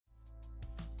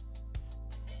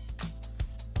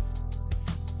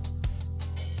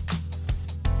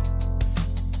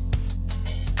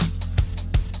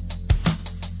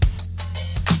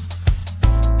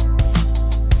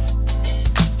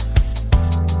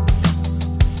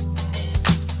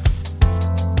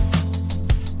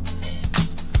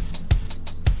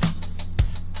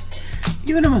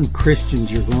Even among Christians,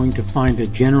 you're going to find a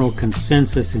general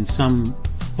consensus in some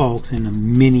folks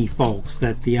and many folks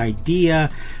that the idea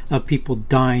of people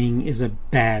dying is a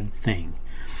bad thing.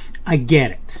 I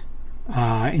get it.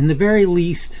 In the very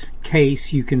least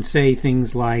case, you can say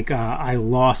things like, I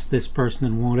lost this person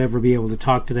and won't ever be able to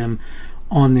talk to them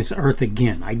on this earth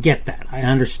again. I get that. I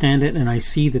understand it, and I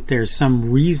see that there's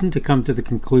some reason to come to the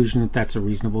conclusion that that's a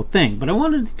reasonable thing. But I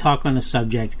wanted to talk on a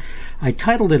subject. I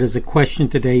titled it as a question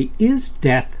today, is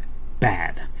death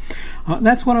bad?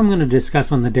 That's what I'm going to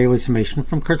discuss on the Daily Summation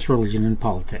from Kurt's Religion and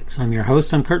Politics. I'm your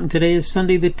host. I'm Kurt, and today is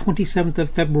Sunday, the 27th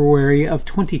of February of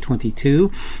 2022.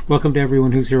 Welcome to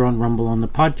everyone who's here on Rumble, on the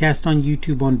podcast, on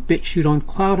YouTube, on BitChute, on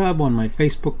CloudHub, on my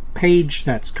Facebook page.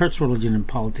 That's Kurt's Religion and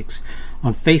Politics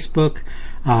on Facebook,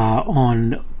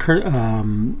 on Kurt's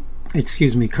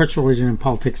Religion and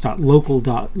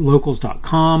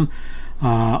Politics.locals.com,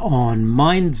 on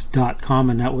minds.com,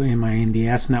 and that would be my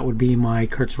NDS, and that would be my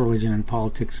Kurt's Religion and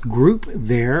Politics group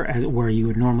there, where you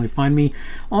would normally find me,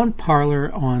 on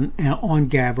Parler, on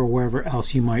Gab, or wherever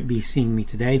else you might be seeing me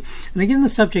today. And again, the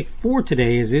subject for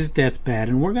today is death bad?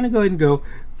 And we're going to go ahead and go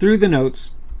through the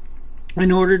notes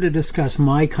in order to discuss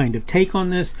my kind of take on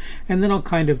this, and then I'll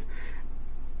kind of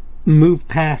move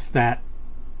past that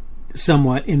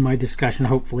somewhat in my discussion,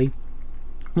 hopefully.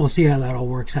 We'll see how that all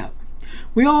works out.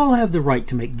 We all have the right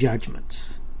to make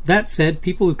judgments. That said,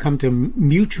 people who come to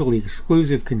mutually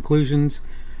exclusive conclusions,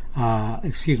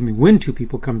 when two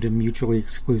people come to mutually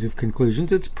exclusive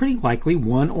conclusions, it's pretty likely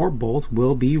one or both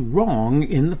will be wrong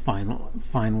in the final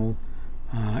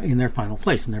in their final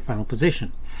place, in their final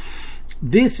position.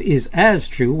 This is as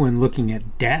true when looking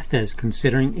at death as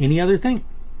considering any other thing.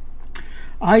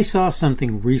 I saw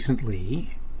something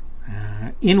recently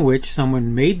in which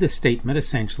someone made the statement,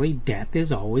 essentially, death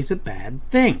is always a bad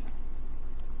thing.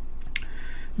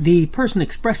 The person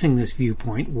expressing this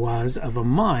viewpoint was of a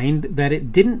mind that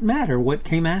it didn't matter what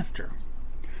came after.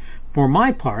 For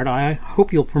my part, I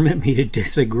hope you'll permit me to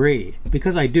disagree,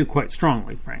 because I do quite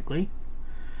strongly, frankly.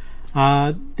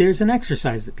 There's an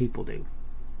exercise that people do.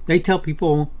 They tell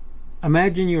people,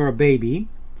 imagine you're a baby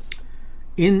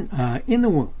in the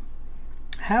womb.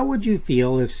 How would you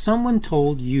feel if someone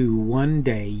told you one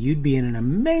day you'd be in an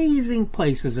amazing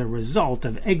place as a result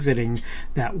of exiting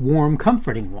that warm,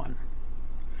 comforting one?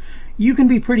 You can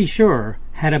be pretty sure,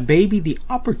 had a baby the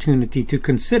opportunity to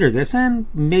consider this, and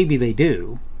maybe they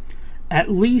do,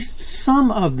 at least some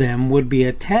of them would be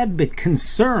a tad bit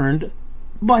concerned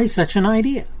by such an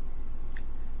idea.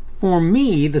 For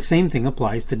me, the same thing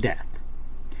applies to death.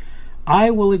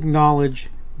 I will acknowledge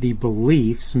the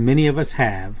beliefs many of us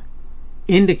have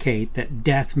indicate that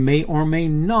death may or may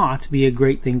not be a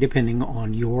great thing depending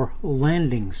on your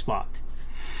landing spot.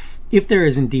 If there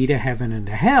is indeed a heaven and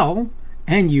a hell,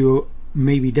 and you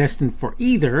may be destined for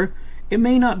either, it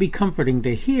may not be comforting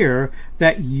to hear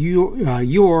that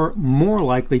you're more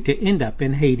likely to end up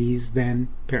in Hades than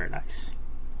paradise.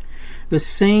 The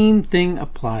same thing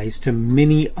applies to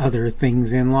many other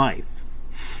things in life.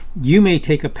 You may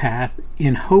take a path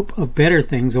in hope of better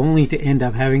things only to end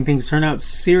up having things turn out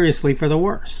seriously for the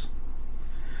worse.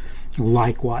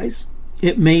 Likewise,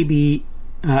 excuse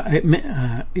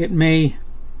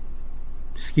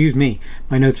me,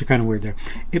 my notes are kind of weird there.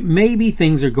 It may be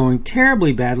things are going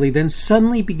terribly badly, then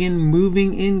suddenly begin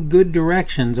moving in good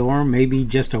directions, or maybe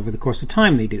just over the course of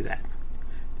time they do that.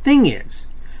 Thing is,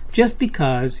 just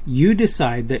because you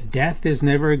decide that death is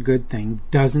never a good thing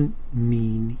doesn't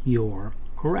mean you're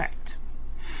correct.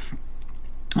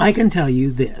 I can tell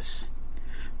you this.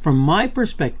 From my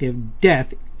perspective,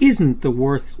 death isn't the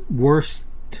worst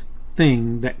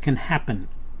thing that can happen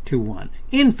to one.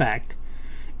 In fact,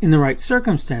 in the right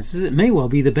circumstances, it may well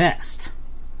be the best.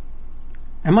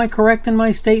 Am I correct in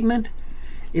my statement?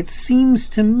 It seems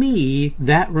to me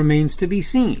that remains to be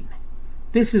seen.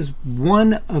 This is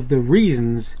one of the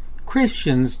reasons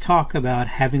Christians talk about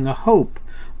having a hope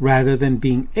rather than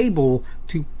being able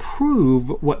to prove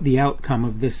what the outcome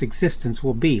of this existence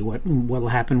will be, what will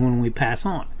happen when we pass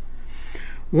on.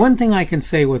 One thing I can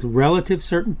say with relative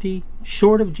certainty,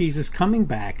 short of Jesus coming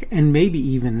back, and maybe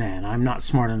even then, I'm not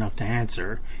smart enough to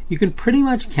answer, you can pretty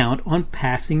much count on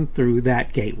passing through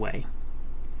that gateway.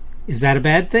 Is that a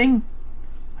bad thing?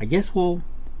 I guess we'll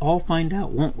all find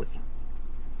out, won't we?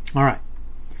 All right.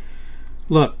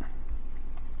 Look,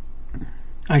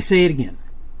 I say it again.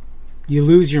 You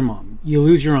lose your mom. You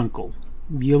lose your uncle.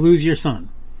 You lose your son.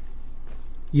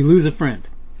 You lose a friend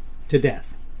to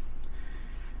death.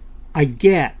 I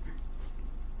get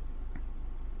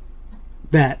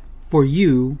that for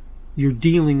you, you're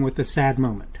dealing with a sad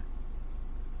moment.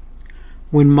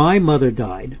 When my mother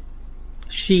died,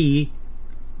 she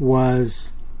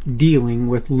was dealing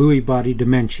with Lewy body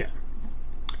dementia.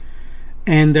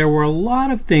 And there were a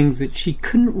lot of things that she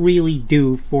couldn't really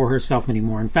do for herself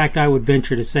anymore. In fact, I would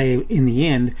venture to say in the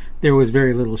end, there was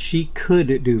very little she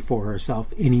could do for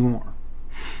herself anymore.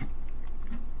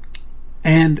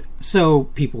 And so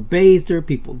people bathed her,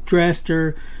 people dressed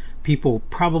her, people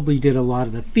probably did a lot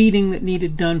of the feeding that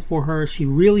needed done for her. She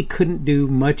really couldn't do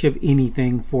much of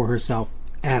anything for herself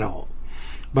at all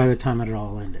by the time it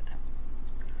all ended.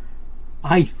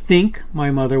 I think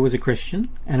my mother was a Christian,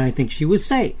 and I think she was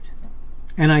saved.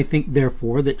 And I think,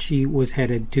 therefore, that she was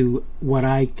headed to what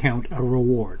I count a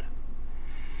reward.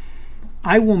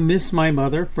 I will miss my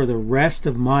mother for the rest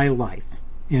of my life,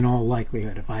 in all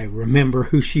likelihood, if I remember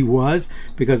who she was,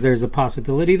 because there's a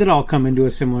possibility that I'll come into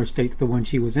a similar state to the one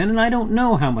she was in, and I don't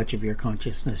know how much of your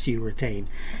consciousness you retain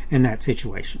in that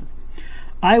situation.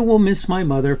 I will miss my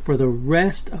mother for the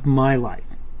rest of my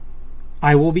life.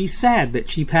 I will be sad that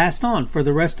she passed on for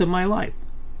the rest of my life.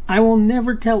 I will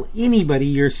never tell anybody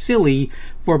you're silly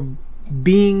for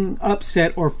being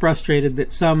upset or frustrated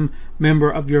that some member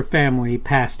of your family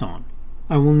passed on.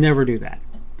 I will never do that.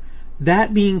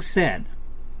 That being said,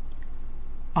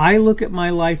 I look at my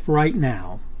life right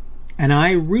now and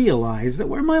I realize that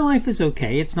where my life is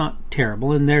okay, it's not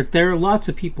terrible, and there are lots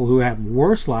of people who have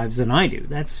worse lives than I do.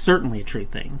 That's certainly a true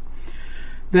thing.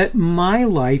 That my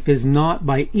life is not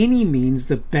by any means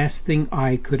the best thing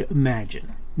I could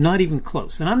imagine. Not even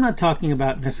close. And I'm not talking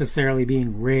about necessarily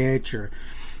being rich or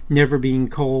never being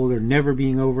cold or never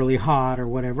being overly hot or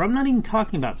whatever. I'm not even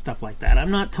talking about stuff like that.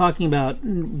 I'm not talking about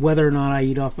whether or not I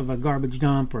eat off of a garbage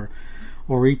dump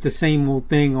or eat the same old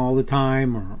thing all the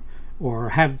time or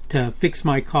have to fix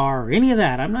my car or any of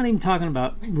that. I'm not even talking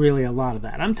about really a lot of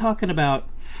that. I'm talking about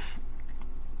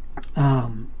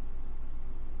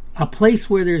a place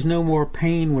where there's no more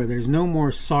pain, where there's no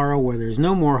more sorrow, where there's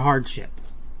no more hardship.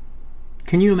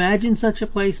 Can you imagine such a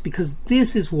place? Because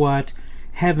this is what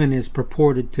heaven is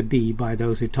purported to be by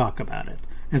those who talk about it.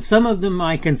 And some of them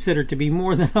I consider to be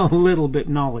more than a little bit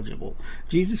knowledgeable.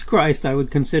 Jesus Christ I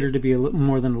would consider to be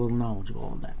more than a little knowledgeable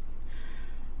on that.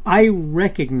 I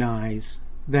recognize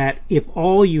that if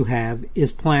all you have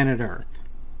is planet Earth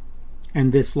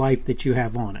and this life that you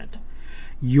have on it,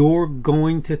 you're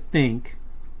going to think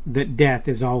that death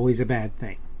is always a bad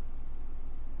thing.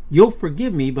 You'll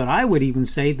forgive me, but I would even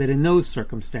say that in those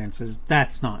circumstances,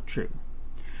 that's not true.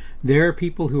 There are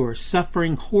people who are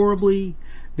suffering horribly.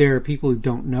 There are people who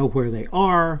don't know where they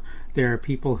are. There are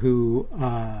people who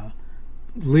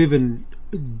live in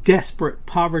desperate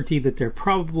poverty that they're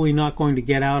probably not going to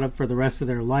get out of for the rest of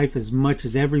their life, as much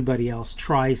as everybody else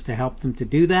tries to help them to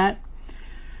do that.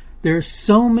 There are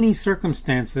so many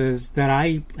circumstances that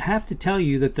I have to tell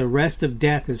you that the rest of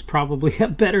death is probably a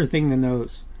better thing than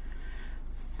those.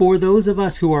 For those of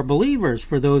us who are believers,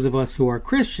 for those of us who are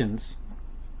Christians,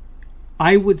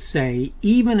 I would say,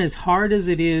 even as hard as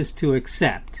it is to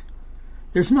accept,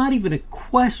 there's not even a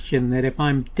question that if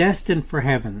I'm destined for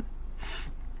heaven,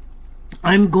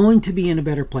 I'm going to be in a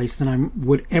better place than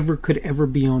I could ever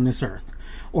be on this earth.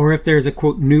 Or if there's a,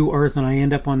 quote, new earth and I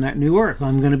end up on that new earth,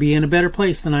 I'm going to be in a better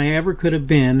place than I ever could have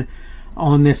been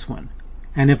on this one.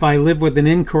 And if I live with an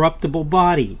incorruptible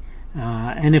body,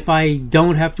 and if I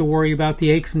don't have to worry about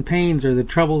the aches and pains or the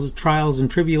troubles, trials, and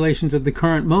tribulations of the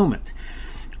current moment,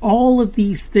 all of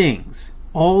these things,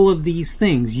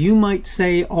 you might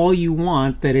say all you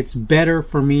want that it's better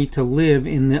for me to live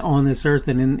on this earth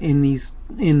and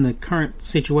in the current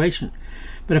situation.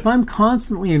 But if I'm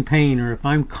constantly in pain, or if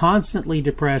I'm constantly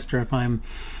depressed, or if I'm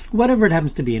whatever it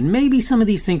happens to be, and maybe some of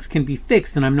these things can be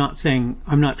fixed, and I'm not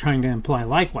trying to imply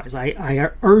likewise.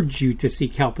 I urge you to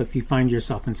seek help if you find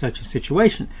yourself in such a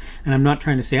situation, and I'm not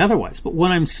trying to say otherwise. But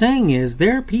what I'm saying is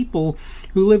there are people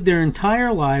who live their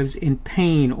entire lives in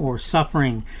pain or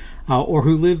suffering, or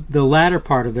who live the latter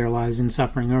part of their lives in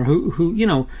suffering, or who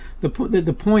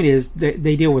the point is that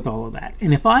they deal with all of that.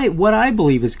 And what I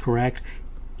believe is correct,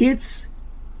 it's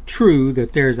true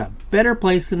that there's a better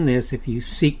place than this if you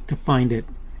seek to find it.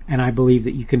 And I believe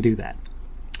that you can do that.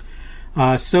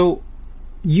 So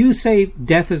you say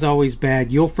death is always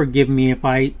bad. You'll forgive me if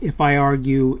I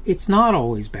argue it's not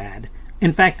always bad.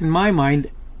 In fact, in my mind,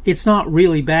 it's not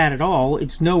really bad at all.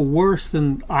 It's no worse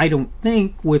than, I don't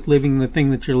think, with living the thing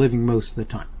that you're living most of the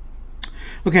time.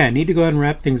 Okay, I need to go ahead and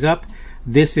wrap things up.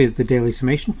 This is the Daily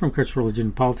Summation from Kurt's Religion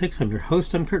and Politics. I'm your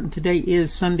host. I'm Kurt, and today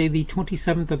is Sunday, the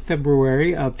 27th of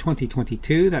February of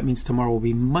 2022. That means tomorrow will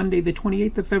be Monday, the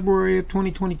 28th of February of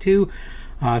 2022.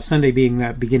 Sunday being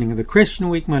the beginning of the Christian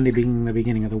week, Monday being the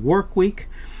beginning of the work week.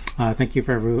 Thank you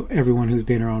for everyone who's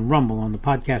been here on Rumble, on the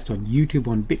podcast, on YouTube,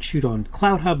 on BitChute, on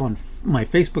CloudHub, on my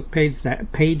Facebook page.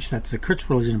 That's the Kurt's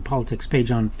Religion and Politics page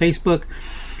on Facebook.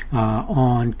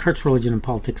 On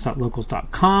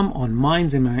kurtzreligionandpolitics.locals.com, on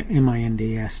Minds,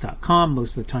 minds.com.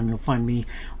 Most of the time you'll find me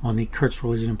on the Kurt's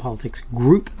Religion and Politics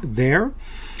group there.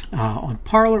 On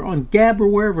Parler, on Gab, or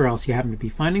wherever else you happen to be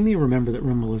finding me. Remember that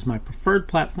Rumble is my preferred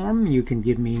platform. You can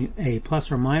give me a plus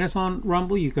or minus on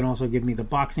Rumble. You can also give me the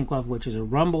Boxing Glove, which is a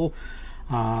Rumble,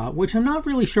 which I'm not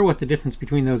really sure what the difference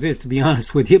between those is, to be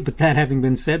honest with you, but that having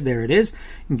been said, there it is.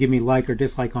 You can give me like or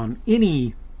dislike on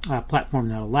any platform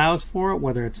that allows for it,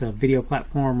 whether it's a video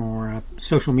platform or a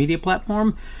social media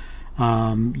platform.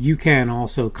 You can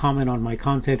also comment on my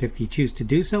content if you choose to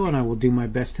do so, and I will do my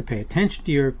best to pay attention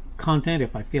to your content.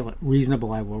 If I feel it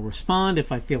reasonable, I will respond.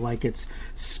 If I feel like it's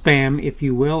spam, if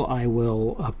you will, I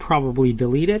will probably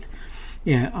delete it.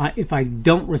 If I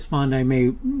don't respond, I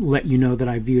may let you know that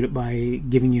I viewed it by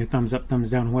giving you a thumbs up, thumbs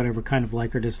down, whatever kind of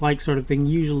like or dislike sort of thing.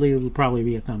 Usually it'll probably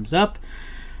be a thumbs up.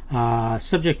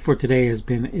 Subject for today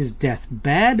is death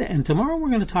bad? And tomorrow we're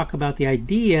going to talk about the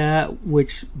idea,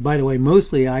 which, by the way,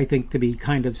 mostly I think to be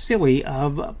kind of silly,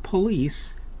 of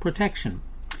police protection.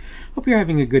 Hope you're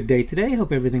having a good day today.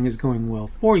 Hope everything is going well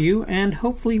for you. And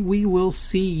hopefully we will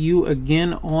see you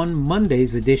again on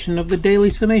Monday's edition of the Daily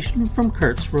Summation from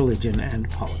Kurt's Religion and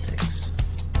Politics.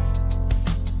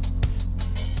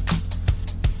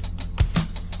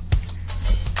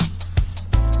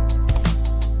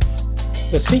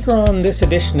 The speaker on this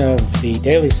edition of the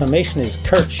Daily Summation is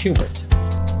Kurt Schubert.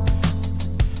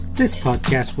 This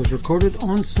podcast was recorded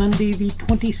on Sunday, the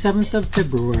 27th of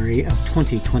February of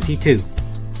 2022.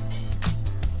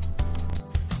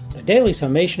 The Daily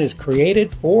Summation is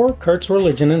created for Kurt's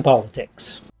Religion and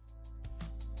Politics.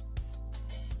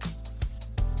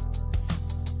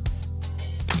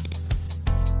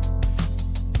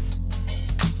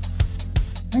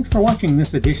 Thanks for watching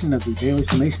this edition of the Daily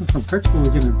Summation from Kurt's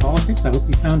Religion and Politics. I hope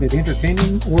you found it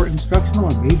entertaining or instructional,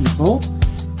 or maybe both.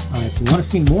 If you want to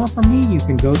see more from me, you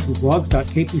can go to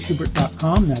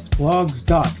blogs.kpschubert.com. That's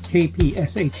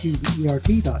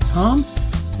blogs.kpschubert.com.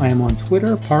 I am on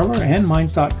Twitter, Parler, and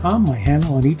Minds.com. My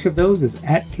handle on each of those is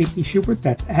 @kpschubert.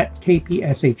 That's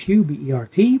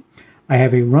 @kpschubert. I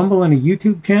have a Rumble and a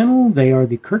YouTube channel. They are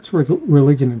the Kurt's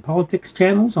Religion and Politics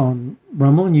channels on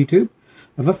Rumble and YouTube.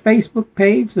 I have a Facebook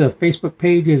page. The Facebook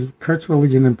page is Kurt's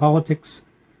Religion and Politics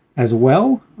as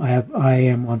well. I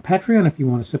am on Patreon. If you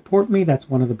want to support me, that's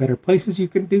one of the better places you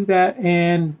can do that.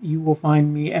 And you will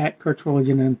find me at Kurt's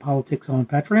Religion and Politics on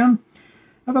Patreon.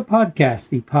 I have a podcast.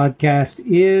 The podcast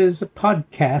is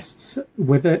podcasts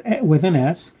with an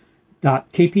S,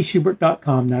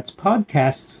 .kpschubert.com. That's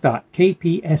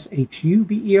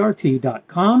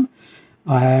podcasts.kpschubert.com.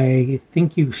 I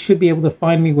think you should be able to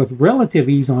find me with relative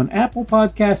ease on Apple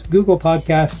Podcasts, Google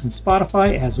Podcasts, and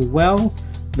Spotify as well.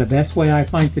 The best way I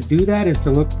find to do that is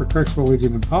to look for Kurt's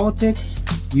Religion and Politics.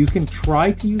 You can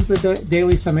try to use the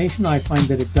Daily Summation. I find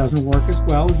that it doesn't work as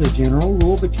well as a general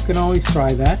rule, but you can always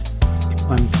try that.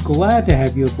 I'm glad to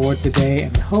have you aboard today,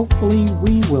 and hopefully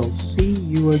we will see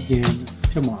you again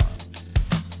tomorrow.